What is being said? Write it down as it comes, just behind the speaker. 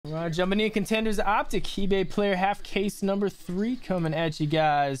Jumping in, Contenders Optic, eBay player half case number 3 coming at you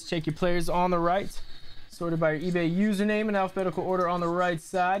guys. Check your players on the right, sorted by your eBay username in alphabetical order on the right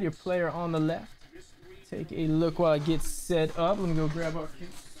side, your player on the left. Take a look while it gets set up. Let me go grab our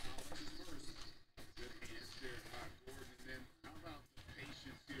case.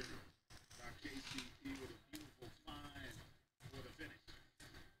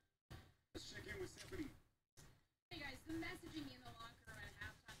 Messaging me in the locker room at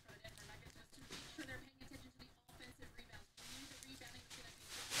halftime for the Denver Nuggets just to make sure they're paying attention to the offensive rebounds. We knew the rebounding was going to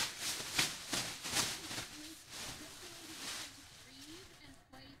be breathe and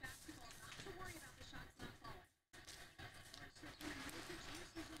play basketball, not to worry about the shots not falling.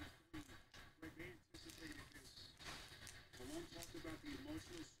 Malone talked about the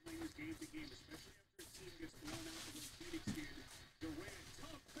emotional swings game to game, especially after a team gets blown out the way Phoenix did. Durant,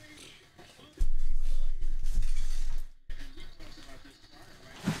 tough fade on the baseline. And we talked about this prior,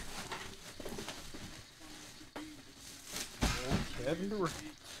 right? Kevin Durant.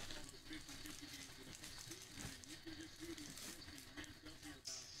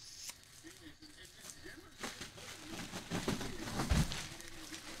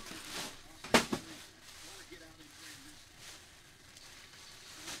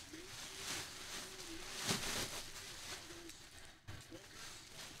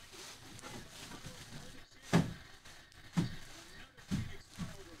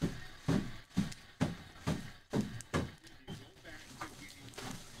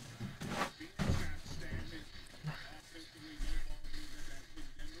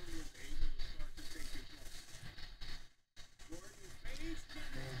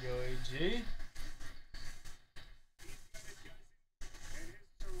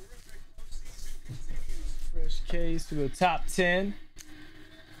 Fresh case to go top 10.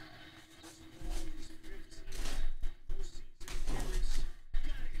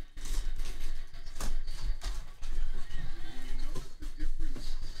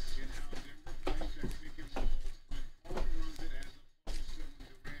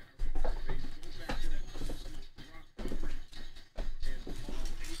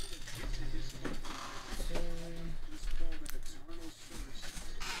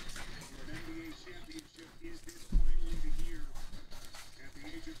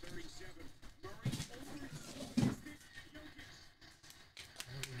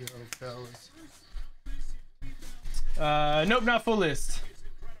 Nope, not full list.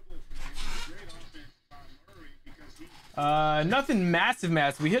 Nothing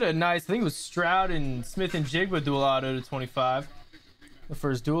massive. We hit a nice, I think it was Stroud and Smith and Jigba dual auto to 25. The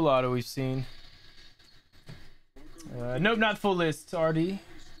first dual auto we've seen. Nope, not full list. RD.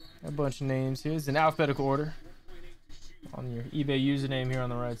 A bunch of names here. It's in alphabetical order on your eBay username here on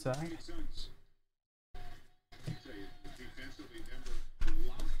the right side.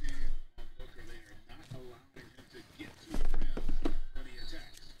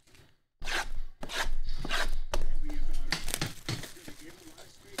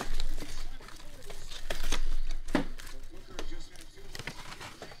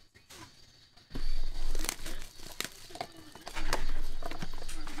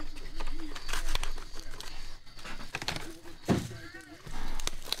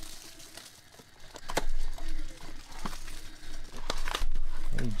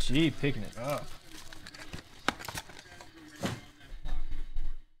 Gee, picking it up.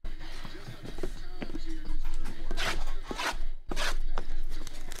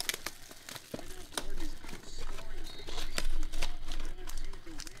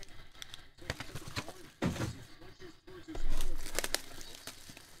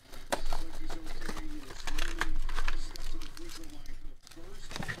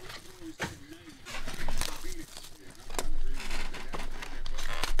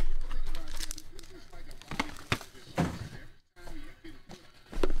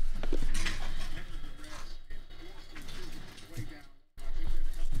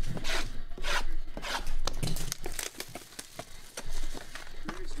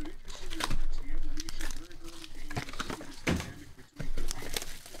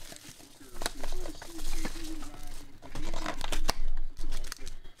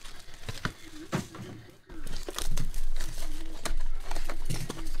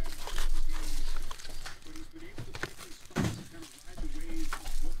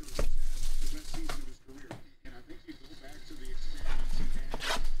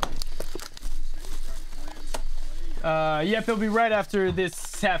 Yep, it'll be right after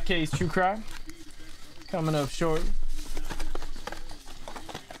this half case True Crime. Coming up short.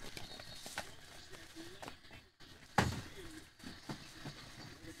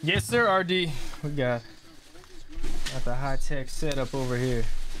 Yes, sir, RD. We got the high-tech setup over here.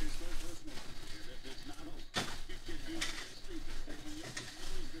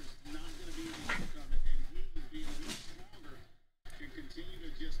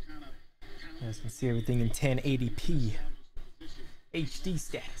 See everything in 1080p. HD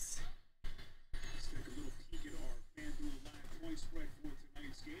status. Let's take a little peek at our FanDuel live point spread for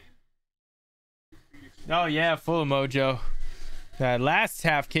tonight's game. Oh yeah, full of mojo. That last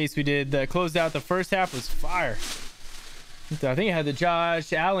half case we did that closed out the first half was fire. I think it had the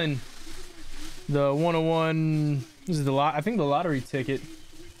Josh Allen, the 101. This is the lot. I think the lottery ticket.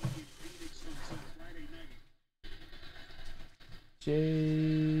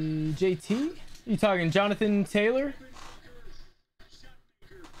 JT? You talking Jonathan Taylor?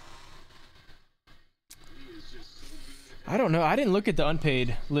 I don't know. I didn't look at the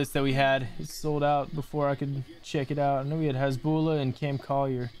unpaid list that we had. It sold out before I could check it out. I know we had Hasbullah and Cam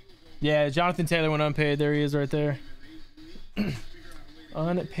Collier. Yeah, Jonathan Taylor went unpaid. There he is right there.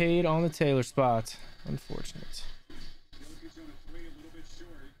 Unpaid on the Taylor spot. Unfortunate.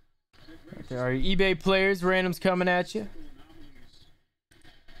 Right there are your eBay players. Randoms coming at you.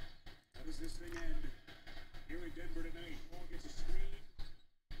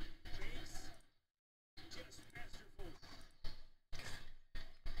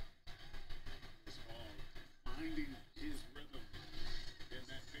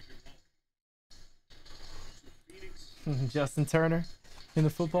 Justin Turner in the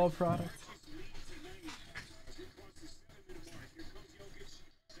football product.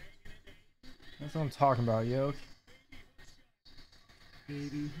 That's what I'm talking about, Yoke.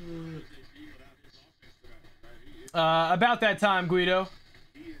 About that time, Guido.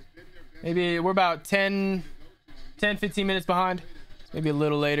 Maybe we're about 10, 15 minutes behind. Maybe a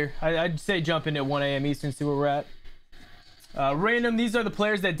little later. I'd say jump in at 1 a.m. Eastern, see where we're at. Random, these are the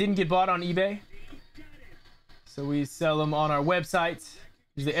players that didn't get bought on eBay. So we sell them on our website.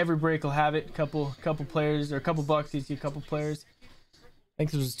 Usually every break will have it. Couple players, or a couple bucks, you see a couple players. I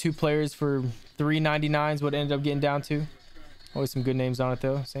think this was 2 players for $3.99 is what it ended up getting down to. Always some good names on it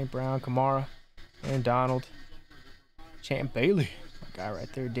though. St. Brown, Kamara, Aaron Donald, Champ Bailey, my guy right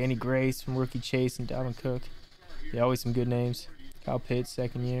there. Danny Grace from Rookie Chase and Dalvin Cook. Yeah, always some good names. Kyle Pitts,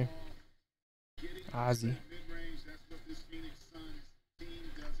 2nd year. Ozzie.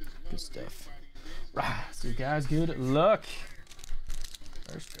 Good stuff. So guys, good luck.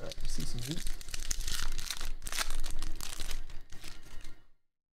 First up, see some heat.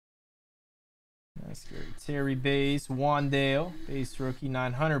 Nice, Terry base, Wandale, base rookie,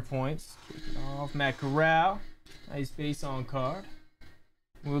 900 points. Kicking off, Matt Corral, nice base on card.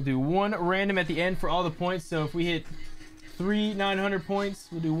 We'll do 1 random at the end for all the points. So if we hit 3 900 points,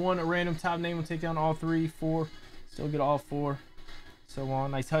 we'll do 1 random top name. We'll take down all 3, 4, still get all 4. So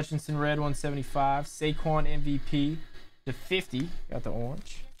on. Nice Hutchinson red, 175. Saquon MVP to 50. Got the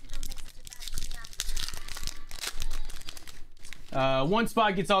orange. 1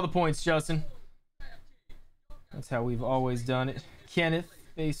 spot gets all the points, Justin. That's how we've always done it. Kenneth,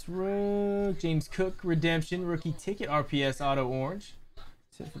 base rook. James Cook, redemption. Rookie ticket, RPS auto orange.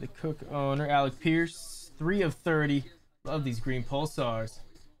 That's it for the Cook owner. Alec Pierce, 3 of 30. Love these green pulsars.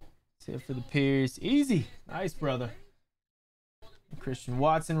 That's it for the Pierce. Easy. Nice, brother. Christian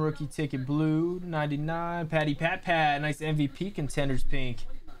Watson, rookie ticket blue, 99. Patty Pat, nice MVP contenders pink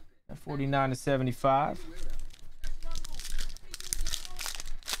at 49 to 75.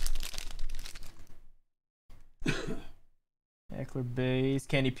 Eckler base,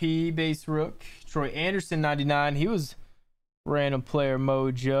 Kenny P base rook, Troy Anderson 99. He was random player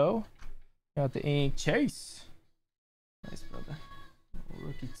mojo. Got the ink. Chase, nice brother.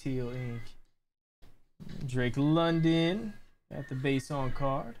 Rookie teal ink. Drake London. Got the base on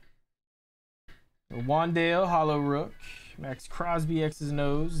card. Wandale, hollow rook. Max Crosby, X's and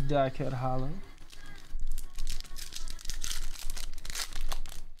O's, die cut hollow.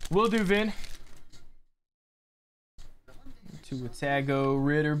 Will do, Vin. Tago,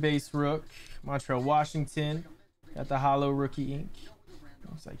 Ritter, base rook. Montreal, Washington. Got the hollow rookie ink.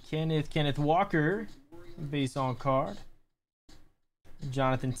 Looks like Kenneth Walker, base on card.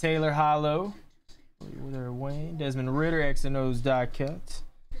 Jonathan Taylor, hollow. There, Wayne. Desmond Ritter, X and O's die cut.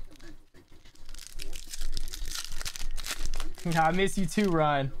 I miss you too,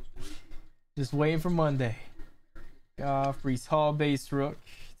 Ryan. Just waiting for Monday. Goff, Brees Hall, base rook.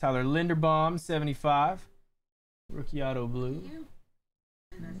 Tyler Linderbaum, 75. Rookie auto blue.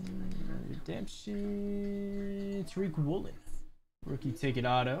 Redemption. Tariq Woolen. Rookie ticket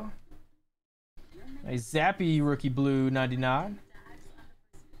auto. Nice Zappy rookie blue, 99.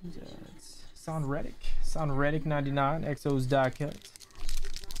 Son Reddick, 99. XO's die cut.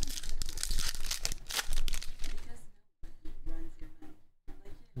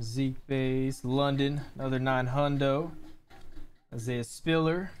 Zeke base, London, another 9 hundo. Isaiah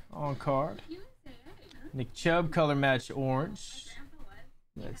Spiller on card. Nick Chubb color match orange.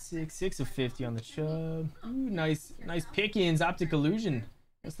 That's 6 of 50 on the Chubb. Ooh, nice pickings. Optic illusion.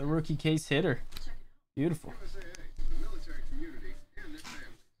 That's the rookie case hitter. Beautiful.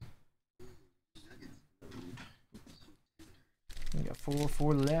 We got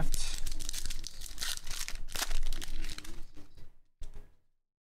 4 left.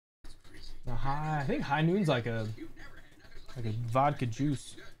 I think High Noon's like a vodka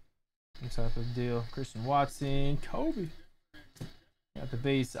juice, some type of deal. Christian Watson, Kobe. Got the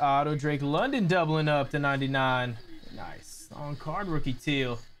base auto. Drake London doubling up to 99. Nice on card rookie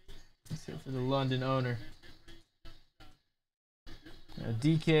teal. Let's hit for the London owner.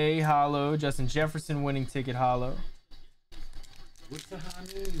 DK hollow. Justin Jefferson winning ticket hollow. What's the High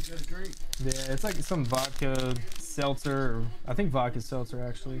Noon? Is that a drink? Yeah, it's like some vodka seltzer. Or I think vodka seltzer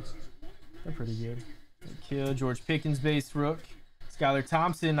actually. They're pretty good. Kill George Pickens base rook. Skylar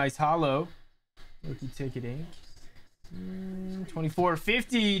Thompson, nice hollow. Rookie ticket ink.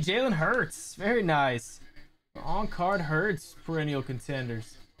 24.50. Jalen Hurts, very nice. On card Hurts, perennial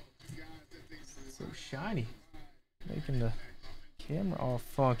contenders. So shiny, making the camera all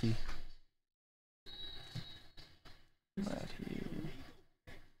funky. Right here.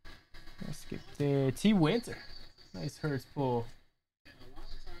 Let's skip there. T Winter, nice Hurts pull.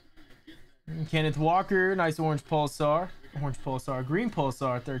 Kenneth Walker, nice orange pulsar. Green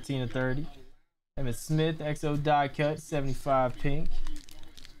pulsar, 13 of 30. Emmett Smith, XO die cut, 75 pink.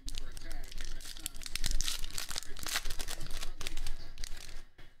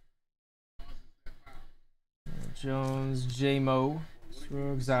 Jones, J-Mo,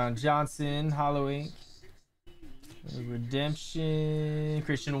 Zion Johnson, Hollow Ink. Redemption,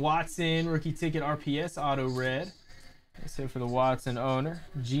 Christian Watson, rookie ticket RPS auto red. Let's hit for the Watson owner.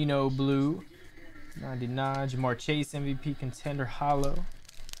 Geno blue, 99. Jamar Chase MVP contender hollow.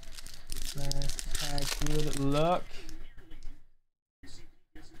 Good luck.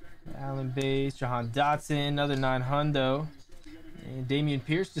 Allen base, Jahan Dotson, another 9 hundo. And Damian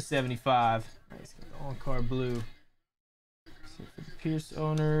Pierce to 75. Nice on card blue. Let's hit for the Pierce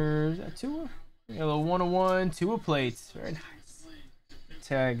owners. Tua. We got a little 101 Tua plates. Very nice.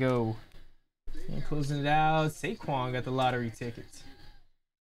 Tag go. And closing it out, Saquon got the lottery tickets.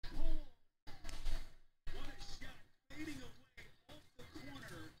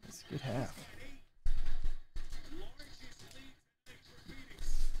 That's a good half.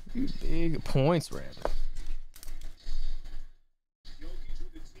 Big points, Rabbit.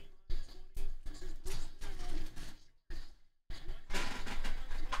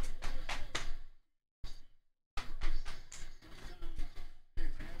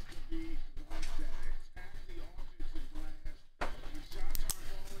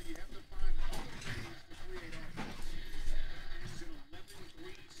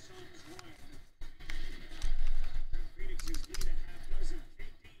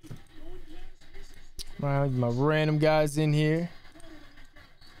 My random guys in here.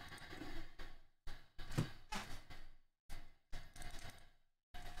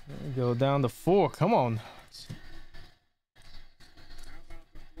 There we go, down to 4. Come on.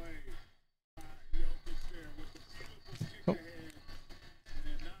 Oh.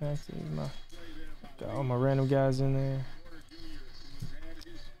 Got all my random guys in there.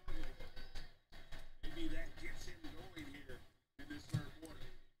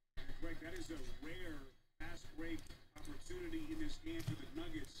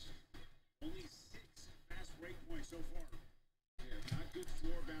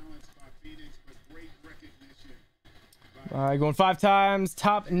 All right, going 5 times.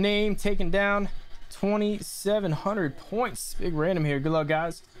 Top name taken down. 2,700 points. Big random here. Good luck,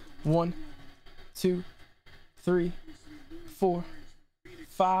 guys. 1, 2, 3, 4,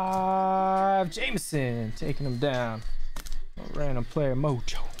 5. Jameson taking him down. Random player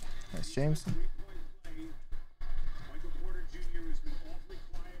mojo. That's Jameson.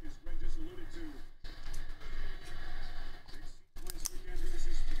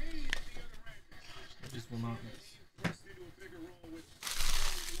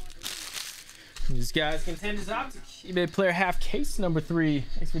 This guy's Contenders Optic eBay player half case number 3.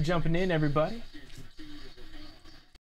 Thanks for jumping in, everybody.